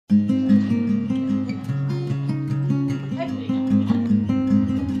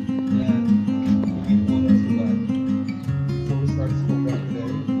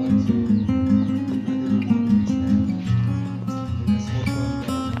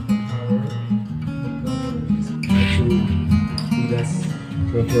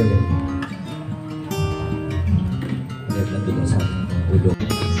Properly. Agad na doon sa ulo.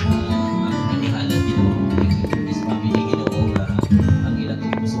 Inihalan din is pamili Ginoo nga ang ilang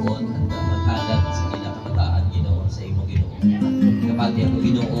pusoon handa maghalat sa ilang kabataan Ginoo sa imong Ginoo. Kapati ako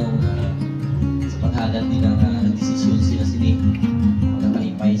Ginoo nga sa paghalat nila nga nagdesisyon sila sini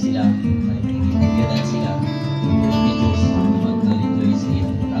magkakalipay sila nagiging sila ni Diyos magkalitoy sa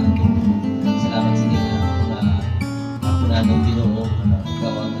iyong pagkato. Salamat sa inyo nga ako na nung Ginoo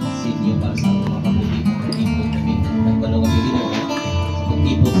gawa ng sinyo para sa mga kabuti ng pag-ipon kami. Nagbalo kami Ginoo sa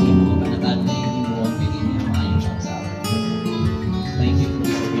pag-ipon sa imo kanataan na imo ang bigyan niya maayos ang sa akin. Thank you for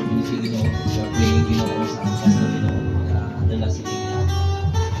this opportunity Ginoo. Sa praying Ginoo sa angkas na Ginoo adala sa inyo.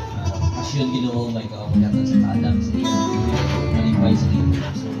 Pasyon Ginoo may kaawatan sa talam sa inyo. Malipay sa inyo.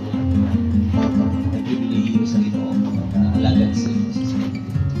 So, nagpipiliyo sa Ginoo mag-alagad sa inyo sa inyo.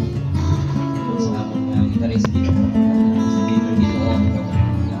 Sa among gitaris Ginoo sa leader Ginoo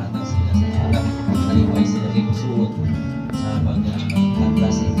mag-ahatang sila sa alam malipay sila kay kusuot sa pag-kanta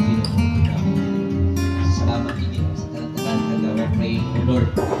sa inyo Ginoo. Salamat Ginoo sa tanan we're praying O Lord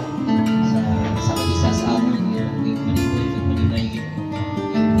sa mag-isa sa amon manigoy at maninay Ginoo.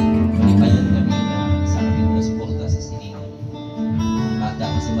 Malipayan kami na sa aming mga suporta sa siningan bata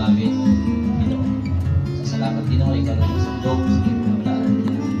kasi mabit Ginoo. Sa salamat Ginoo ikaw na sa loob sa iyong pamalaan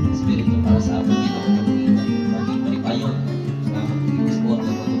Espiritu para sa amon Ginoo maging malipayon. Salamat Ginoo sa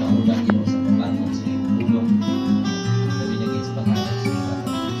suporta pag-una-una Ginoo sa pagbangon sa iyong tulong kami naging sa paghalat sa iyong bata.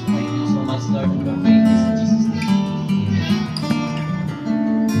 Thank you so much Lord for praying this in Jesus' name.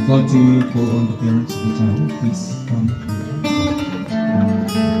 We call to call on the parents of the child. Please come.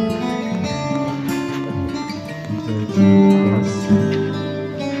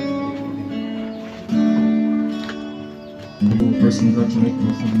 First, congratulate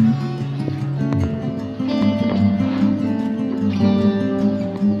both of you.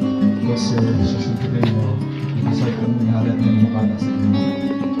 Because your decision today, you decide kung ihalat na yung makala sa inyo.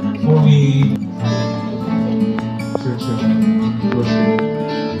 Before we search your worship,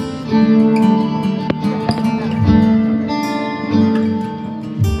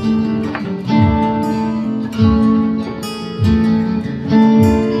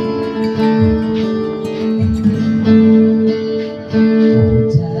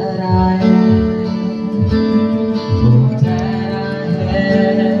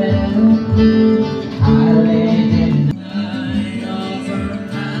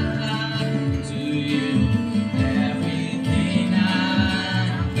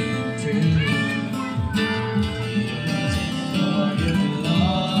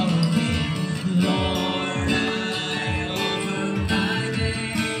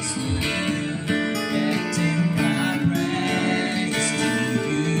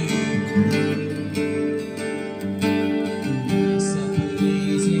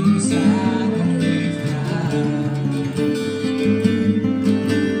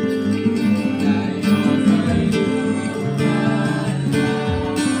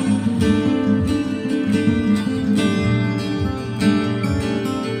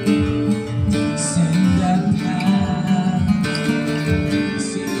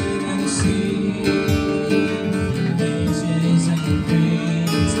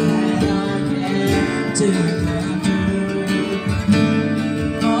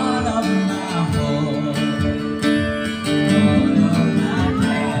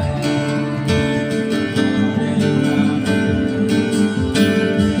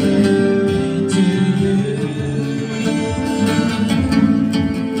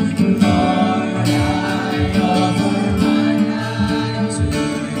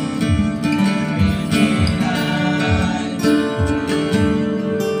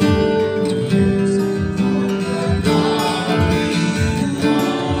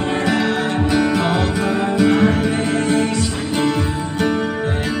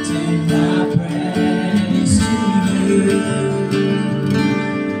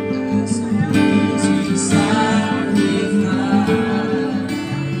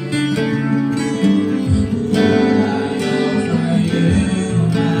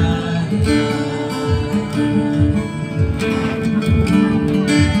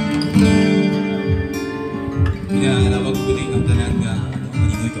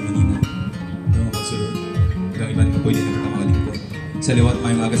 sa liwat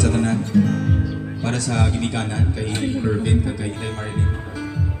may mga sa tanan para sa ginikanan kay Irvin kag kay Marilyn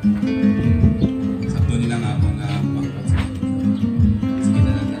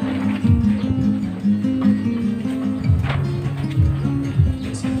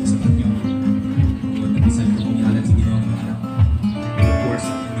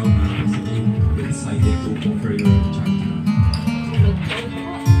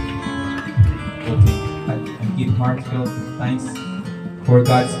heartfelt thanks for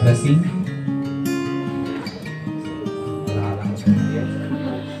God's blessing.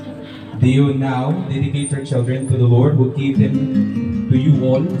 Do you now dedicate your children to the Lord who gave them to you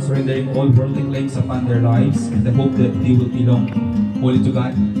all, surrendering all worldly claims upon their lives in the hope that they will belong wholly to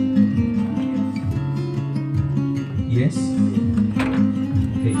God? Yes?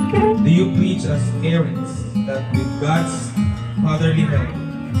 Okay. Do you preach as parents that with God's fatherly help,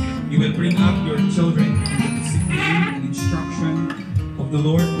 you will bring up your children in the discipline and instruction of the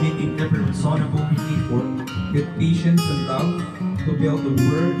Lord, making every reasonable behavior with patience and love to build the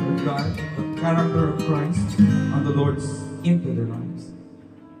Word of God, the character of Christ, and the Lord's into their lives?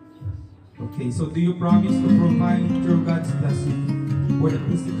 Okay, so do you promise to provide through God's blessing for the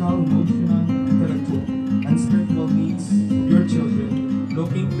physical, emotional, intellectual, and spiritual needs of your children,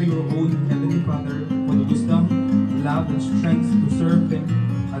 looking to your own Heavenly Father for the wisdom, love, and strength to serve them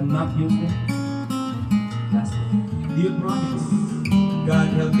and not use them? Lastly, do you promise God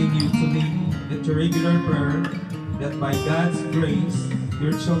helping you to live into regular prayer, that by God's grace,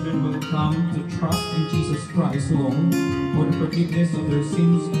 your children will come to trust in Jesus Christ alone for the forgiveness of their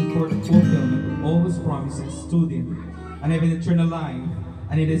sins and for the fulfillment of all His promises to them, and have an eternal life,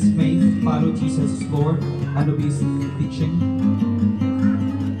 and in His faith follow Jesus as Lord and obey His teaching?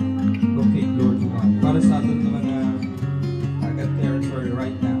 Okay, glory to God. Para sa atin ng mga agad territory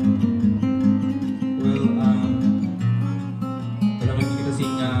right now, well, wala man kita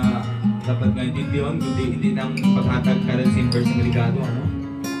sing dapat nga intindihan, hindi nang paghatag ka rin sa verse ng regalo, ano?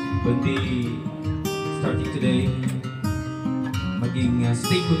 Kundi, starting today, maging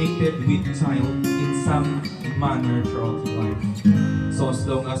stay connected with child in some manner throughout life. So, as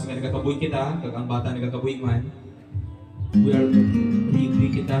long as nga nagkakabuhi kita, kag ang bata nagkakabuhi man, we are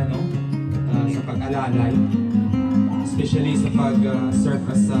reading kita, no? Sa pag-alalay, especially sa pag-serve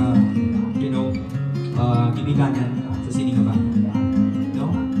as ginikanan sa siningaba.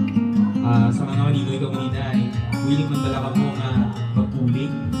 Sa mga maninoy ka manina ay willing man talaga mo nga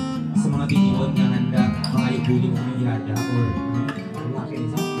magpuling sa mga titiyon nga handa makaipuling ang ihada or lalaki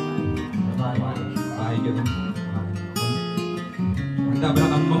nisa bahay ka din. Handa ba na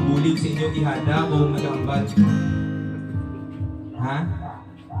kang magpuling sa inyong ihada o nagambal? Ha?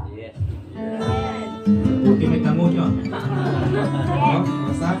 Yes. Ultimate na mo nyo.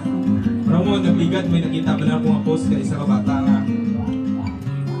 Basta? Parang mo nagbigat, may nakita ba na akong post ka isa ka bata nga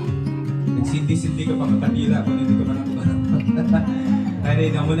sindi-sindi ka pang kanila kung hindi ka pa nakuha.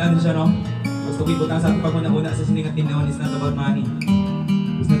 Kaya namunaan siya, no? Gusto ko ibutang sa ating pag-una-una sa siningat tinawon is not about money.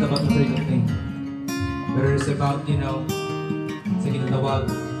 It's not about material thing. But it's about, sa ginatawag,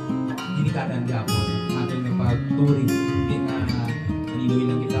 ginikanan ka po. Ating napagturing. Hindi na maniloy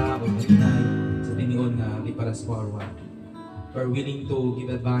lang kita o matinay sa tinion na di para sa forward. We're willing to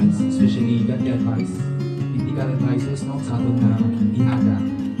give advice, especially godly advice. Hindi ka advices, no? Sa atong na ihada.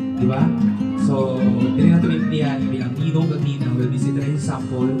 Diba? So, hindi natin intindihan bilang ninong at ninang will be set an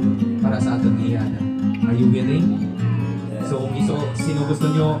example para sa ating iyada. Are you willing? So, kung sino gusto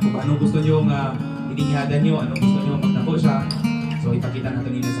nyo, kung anong gusto nyo nga inihada nyo, anong gusto nyo magnako siya, so ipakita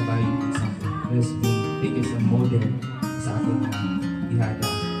natin nila sa bahay example. Let's take as a model sa ating ihada.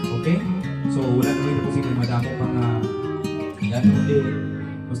 Okay? So, wala naman ito posibleng madamong mga ihada. Kundi,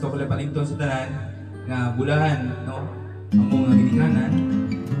 gusto ko lang palinton sa tanan na bulahan, no? Ang mga ginikanan,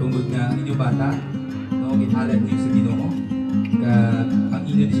 tungod nga ang inyong bata, no, githalad niyo sa Ginoo, ang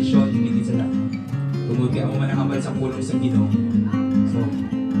inyong desisyon hindi sila. Tungod nga mo manakambal sa pulong sa Ginoo. So,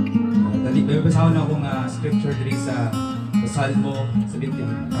 dali basahon na akong scripture diri sa Salmo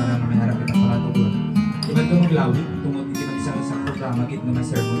 17 para may harap kita para tugon. Iban ka maglawit, tungod hindi man isa programa gid na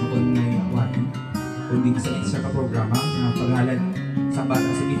sermon kung may akwati. Kundi isa ka programa na paghalad sa bata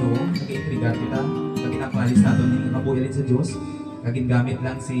sa Ginoo, nag-intrigar kita, pag inakwalis natin yung mabuhay sa Diyos. Kaging gamit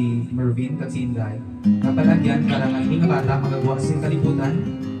lang si Mervin kag si Inday. Kapalagyan para nga hindi nga bata magagawa sa kalibutan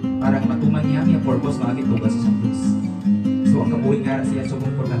para matuman niya yung purpose mga tugas sa Diyos. So ang kabuhay nga siya so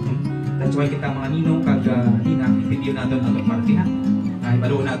importante. That's why kita mga ninong kag ninang itindiyo natin ang parte ha. Ay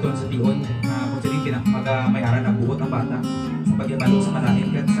balo natin sa tiyon na kung sino may-aran ang buhot ng bata sa pagyabalo sa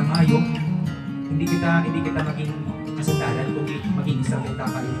malalim kag sa mayo. Hindi kita maging kasandalan kundi maging isang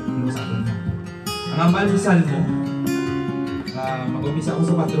takal sa atin. Ang ambal sa Salmo, mag-umpisa ako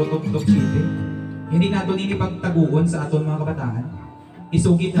sa 4:7. Hindi natin ini pagtaguon sa aton mga kabataan.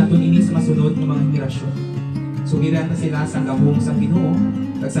 Isugit natin ini sa masunod ng mga henerasyon. Sugiran na sila sa gahong sa Ginoo,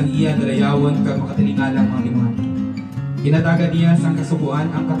 kag sang iya dalayawon kag makatilingalang mga tinuhan. Ginataga niya sang kasubuan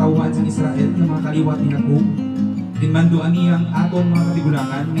ang katawhan sa Israel ng mga kaliwat ni Jacob. Tinmanduan niya ang aton mga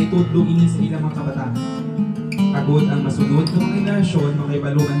katigulangan na itudlo ini sa ilang mga kabataan. Agod ang masunod ng mga henerasyon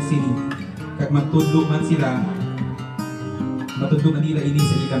makaibaluan sini, kag magtudlo man sila matudungan nila ini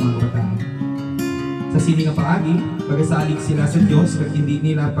sa ilang mga kabataan. Sa sini nga paagi, magasalig sila sa Dios kag hindi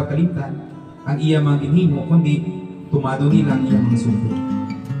nila pagkalimtan ang iya mga ginhimo, kundi tumado nila ang iyang mga sugo.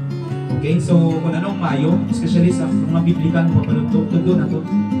 Okay, so kung anong mayo, especially sa mga biblikal mo panugtog-tugdo na to,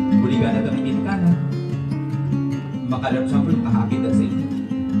 buligan na kami ginikanan, makalam sa mga kahapit at sa inyo.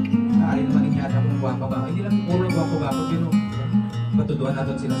 Naari naman yung yata kung guwapa ba. Hindi lang puro guwapa-guwapa, pero matuduan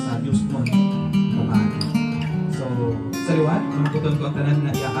natin sila sa Diyos mo. Kumahan. So, sa liwan, mamukuton ko ang tanan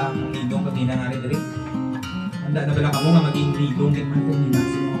na iyaang nidong kanina nga rin rin. Handa na bala ka mo nga maging nidong din man kanina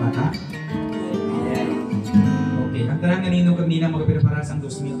sa mga bata? Okay, ang tanan nga nidong kanina magpapirapara sa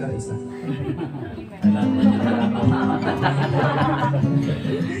 2,000 kada isa.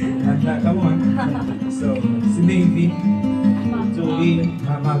 Handa, come on. So, si Navy, Joey,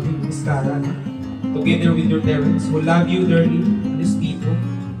 Maging Iskara, together with your parents who love you dearly, these people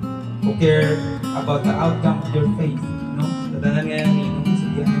who care about the outcome of your faith, no? Tadanan nga yan,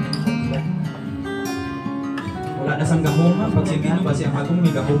 sabihan nga yan, wala na sang gahoma, pag sindi nyo, kasi ang agong may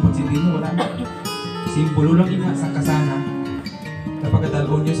gahoma, pag sindi nyo, wala na. Simbolo lang ina, sang kasana, kapag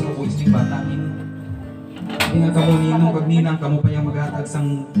kadalon nyo sa kabuis ng bata, hindi nga kamo ninong pag ninang, kamo pa yung mag-atag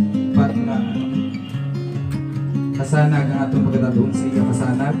sang bat na, kasanag ang atong pagkataloon sa iya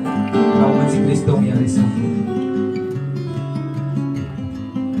kasanag, kauman si Kristo ang iyari sa akin.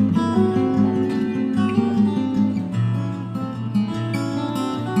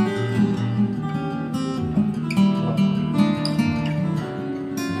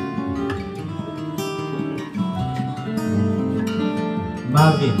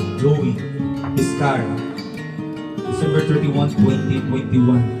 Marvin, Joey, Iskara, December 31,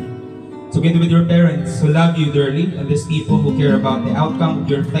 2021. Together with your parents who love you dearly and these people who care about the outcome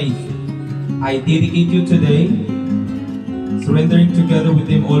of your faith, I dedicate you today, surrendering together with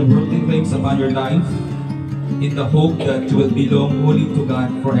them all worldly claims upon your life, in the hope that you will belong wholly to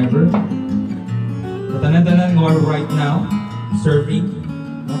God forever. Tanan-tanan who are right now serving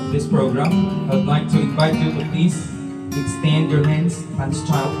this program, I would like to invite you to please extend your hands upon this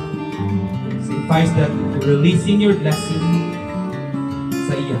child. Signifies that you're releasing your blessing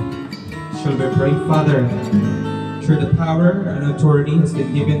sa iya. Shall we pray? Father, through the power and authority has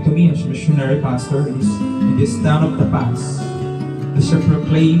been given to me as missionary pastor in this town of Tapas, I shall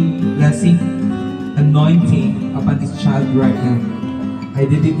proclaim blessing, anointing upon this child right now. I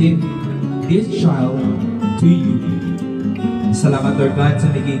dedicate this child to you. Salamat, Lord God, sa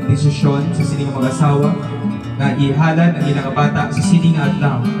naging desisyon sa sining mag-asawa na ihalad ang ilang bata sa sining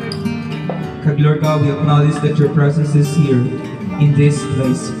adlaw. Kag Lord God, we acknowledge that your presence is here in this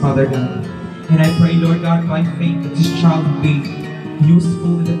place, Father God. And I pray, Lord God, by faith that this child will be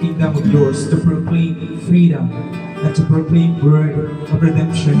useful in the kingdom of yours to proclaim freedom and to proclaim word of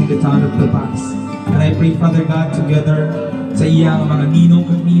redemption in the town of the past. And I pray, Father God, together sa iyang mga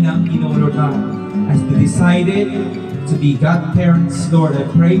ninong at ninang, Lord God, as they decided to be godparents, Lord, I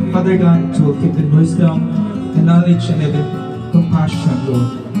pray, Father God, that you will give them wisdom and knowledge and even compassion,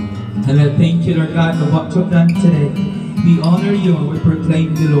 Lord. And I thank you, Lord God, for what you've done today. We honor you and we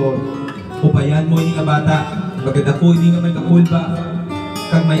proclaim the Lord. Upayan mo ini nga bata, bagad ako hindi nga may kakulba,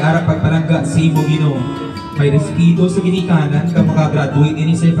 kag may arap pagpalangga sa imo Ginoo. May respeto sa ginikanan, kag makagraduate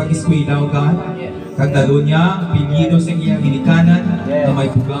ini sa pag-eskwela o God. Kag dalo niya, pilido sa iyang ginikanan, na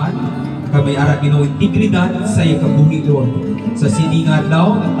may bugan, kag may arap Ginoo integridad sa iyang kabuhi, Lord. Sa siningan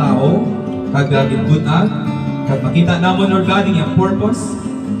daw ng tao, kag gabinbunag, kag makita namon, Lord God, ang purpose,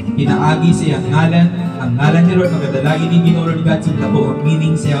 pinaagi sa iyang ngalan, ang ngalan ni Lord, magadalagin ni Ginoo, Lord God, sa labo ang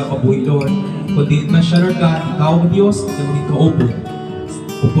meaning sa iyang kabuhi, Lord. Kung di man siya, Lord God, ikaw ang Diyos, ito mo dito upo.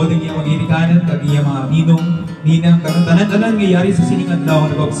 Upo din iyang mag-inikanan, kag iyang mga ninang, kag tanan-tanan ngayari sa siningan daw,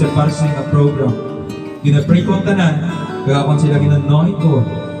 nag-observar sa iyang program. Ginapray ko ang tanan, kag akong sila ginanoy, Lord.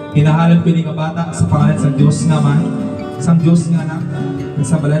 Hinahalan ko ni nga bata sa pangalan sa Diyos naman, sa Diyos nga anak, at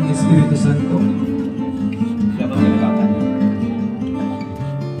sa balan ng Espiritu Santo.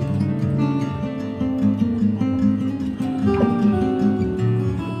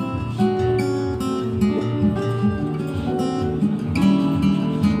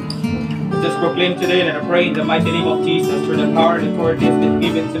 Proclaim today and I pray in the mighty name of Jesus through the power and authority that's been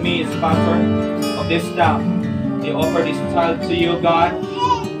given to me as pastor of this town. I offer this child to you, God,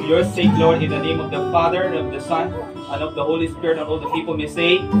 for your sake, Lord, in the name of the Father and of the Son and of the Holy Spirit, and all the people may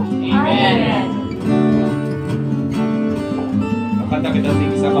say, Amen. Makanta kita sa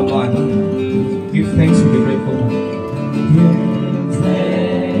isa kamuan. Give thanks to the grateful one. Give thanks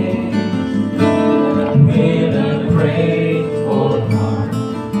with a grateful heart.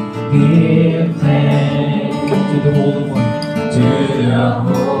 Give thanks to the Holy One, to the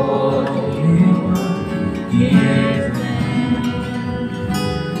Holy One. Give thanks.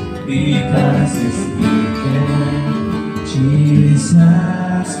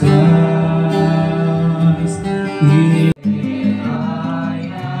 skies. If I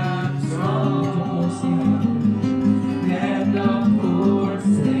am strong, let the poor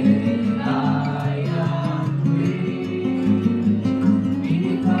say I am rich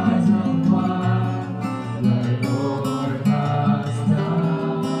because of what the Lord has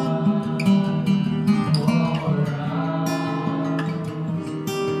done for us.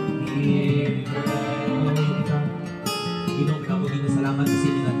 Ginong na mo ginasalamat sa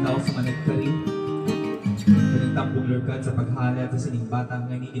sining adlaw sa managkari. Pinagtambong Lord God sa paghalat sa sining batang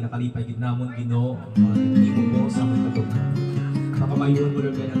nga hindi nakalipay gid namon Ginoo ang hindi mo sa among katugan. Makamayuon mo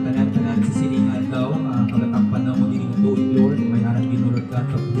Lord God ang tanan-tanan sa sining adlaw, pagatampan na mo dining tuig Lord, may aral Ginoo Lord God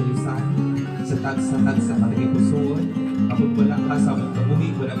pagdirisan sa tagsa kalagay pusoon. Kapag wala ka sa among kabuhi,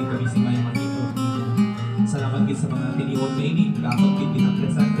 wala gid kami simay makita. Salamat gid sa mga tiniwon nga ini, kapag gid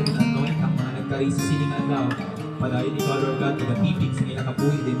pinapresan ka din anoint ang mga nagkari sa sining adlaw. Padayon ikaw Lord God, tagatibig sa ilang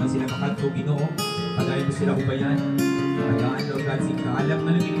kabuhi, din man sila makanto Ginoo. Padayon mo sila ubayan. Padayon Lord God, sa kaalam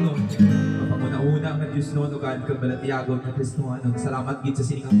na lang Ginoo. Mapanguna-una ang Diyos noon, o God, kang balatiagon ng Kristohan. Salamat gid sa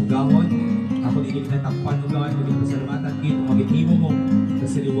sining pagahon. Ako din natakpan o God, maging pasalamatan gid, magigimo mo.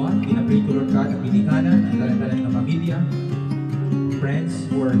 Sa liwan, pinapray ko Lord God, ang binikanan, ang talantalan ng pamilya, friends,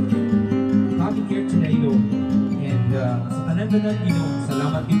 or coming here today, Lord. And sa tanan-tanan, Ginoo,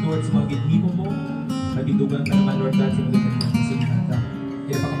 salamat din Lord sa mga ginhimo mo. Nagitugan ka naman Lord God sa mga ganyan sa sinigata.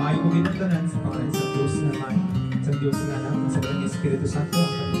 Kaya pakamayo ko din ang tanan sa pangalan sa Diyos naman, sa Diyos na lang, sa Barang Espiritu Santo,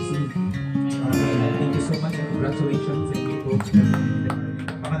 ang kapatid. Thank you so much and congratulations sa inyo po.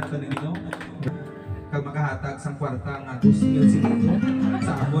 Pangalan ka na Ginoo. Kag makahatag sang kwarta nga 2,000 siguro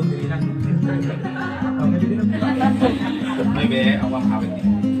sa abon dili lang. May be awang hawit ni.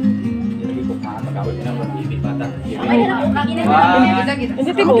 Jadi ko pa magawin na ng TV bata.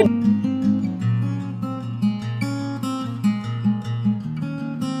 Hindi tibo.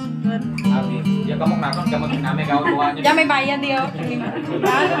 Abi, ya kamu nakon kamu name gaw tuwa niyo. Ya may bayad diyo.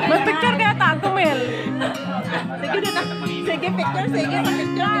 Mas picture kaya tato Mel. Sige na. Sige picture, sige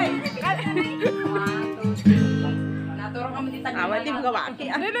picture. Naturo kami dito. Awat din gawaki.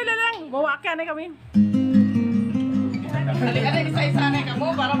 Ano lang, gawaki na kami. Halika na isa-isa na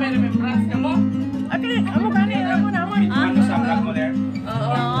kamo para may remembrance kamo. Okay, amo gani amo naman. Ano sa vlog mo there?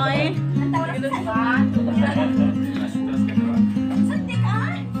 Oo. Okay.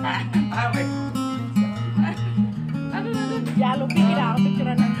 Ya lupi kita ako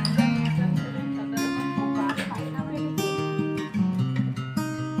picture na.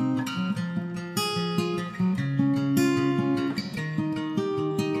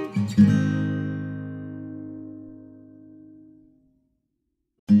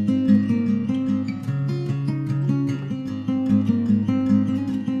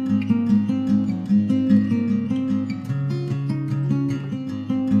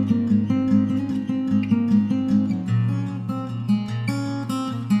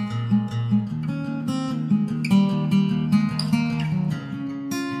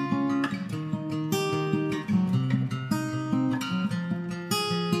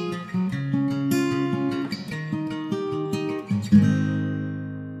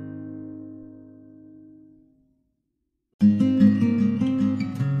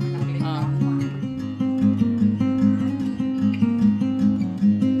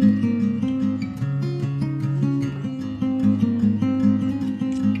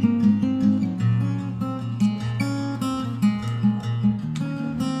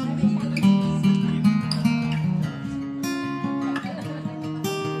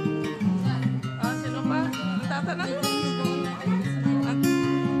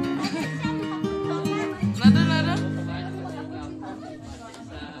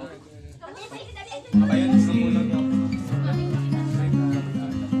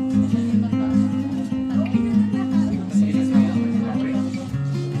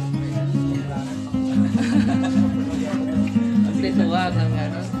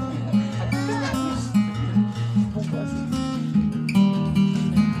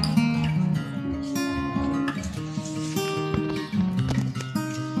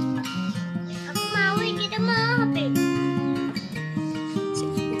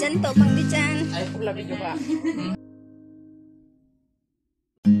 Dyan to, pang di dyan. Ay, pula video pa.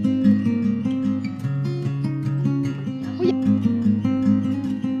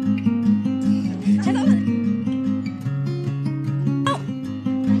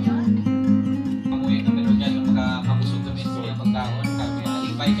 Mamuhay kami Lord God, makapabusog kami sa iyang pagkaon.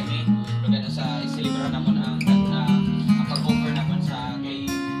 Alipay kami Lord God sa isilibra namon ang pag-offer namon sa kay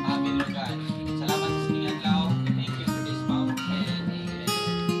Abin Lord God. Salamat sa sining adlaw. Thank you for this mountain.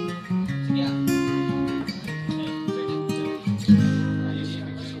 Sige.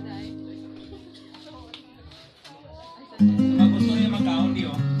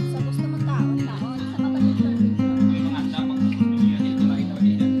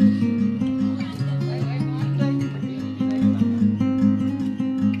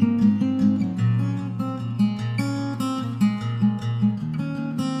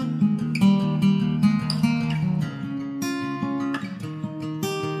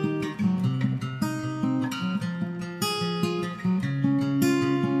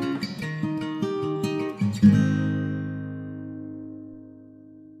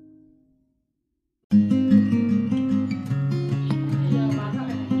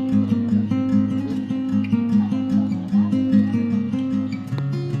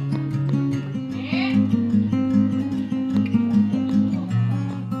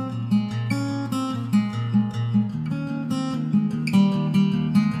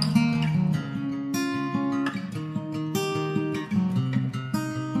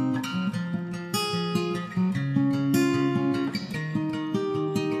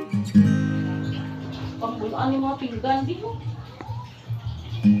 Pangbulaan yung mga pinggan, di mo.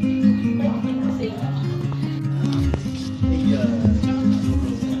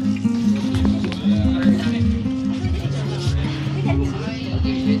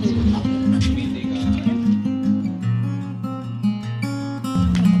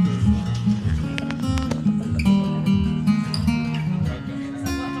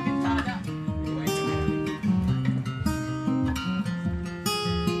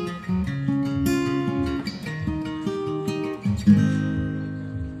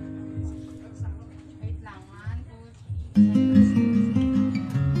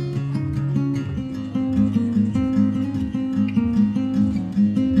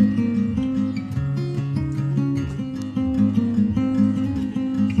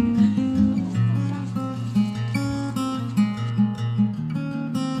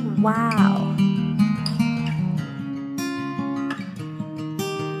 Wow.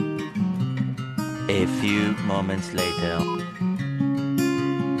 A few moments later.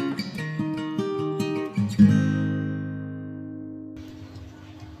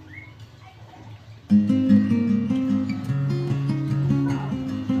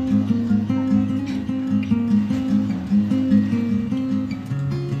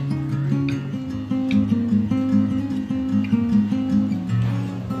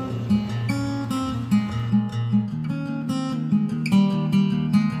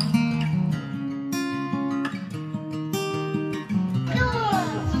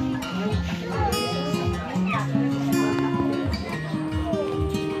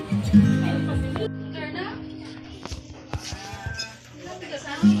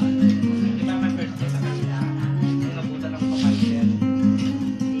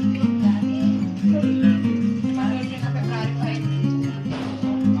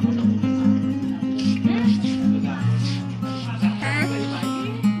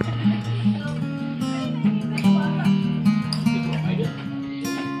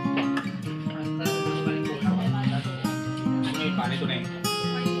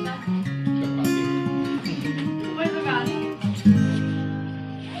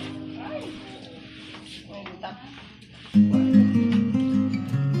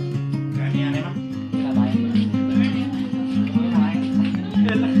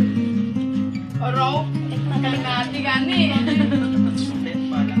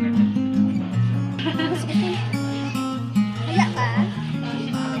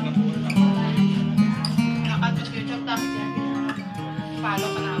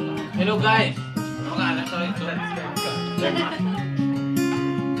 Hello guys! Ano nga alam sa ito?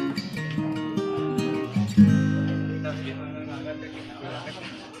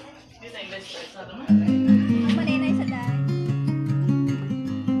 Malinay sa dahil.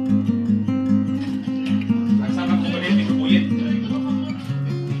 Sama ko ulit, hindi ko buyit.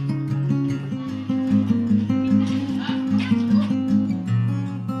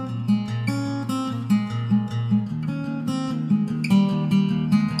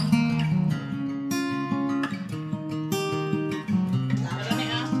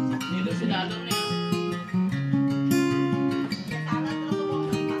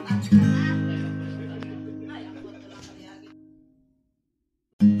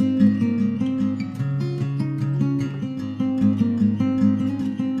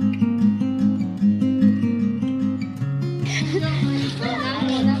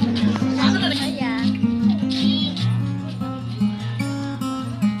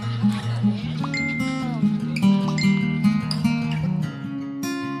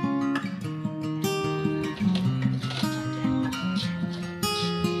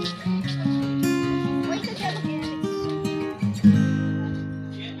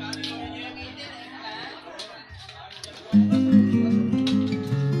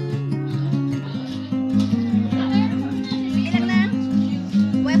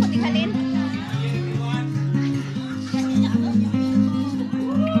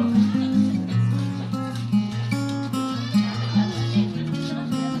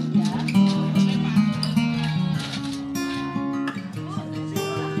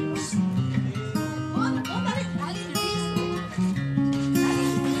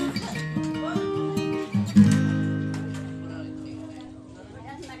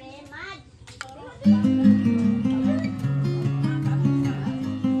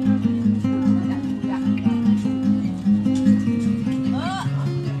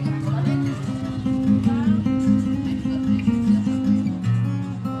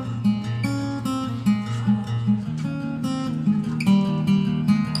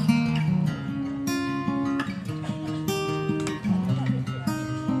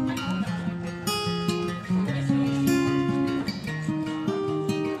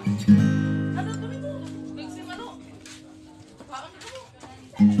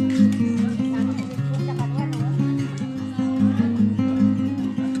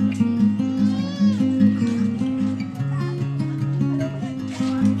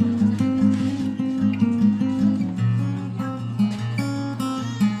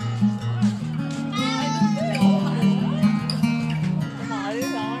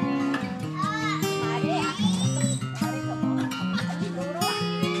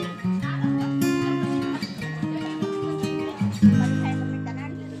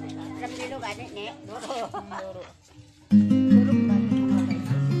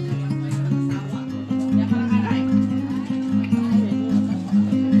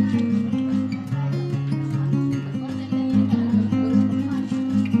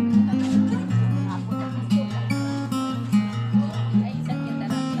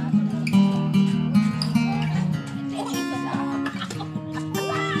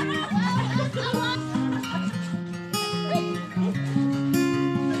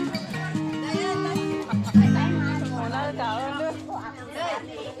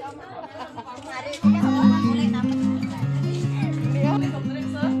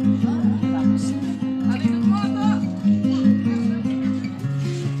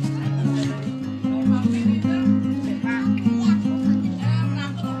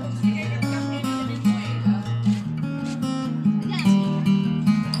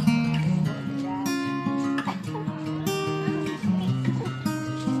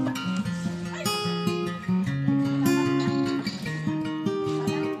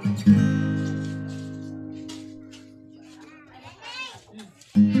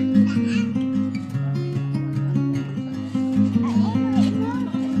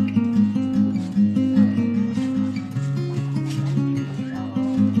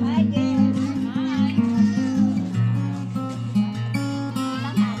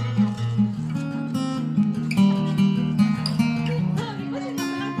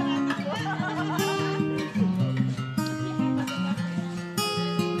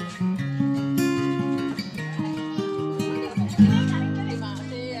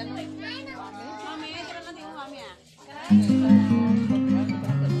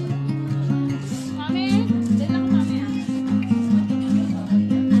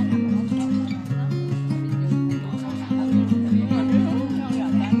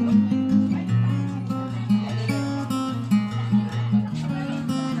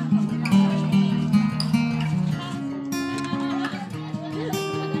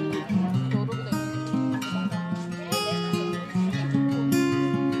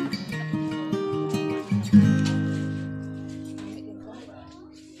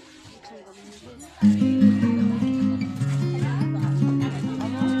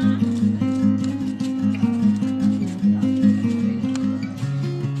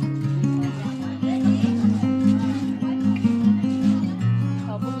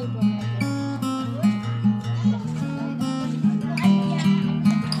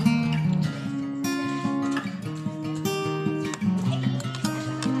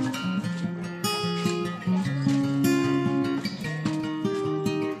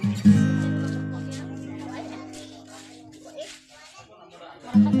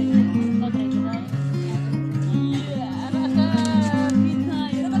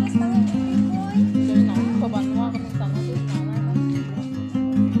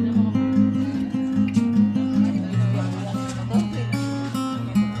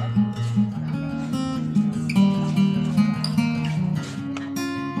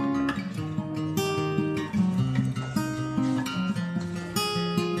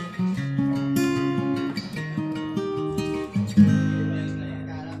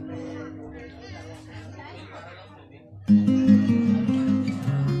 Ayan.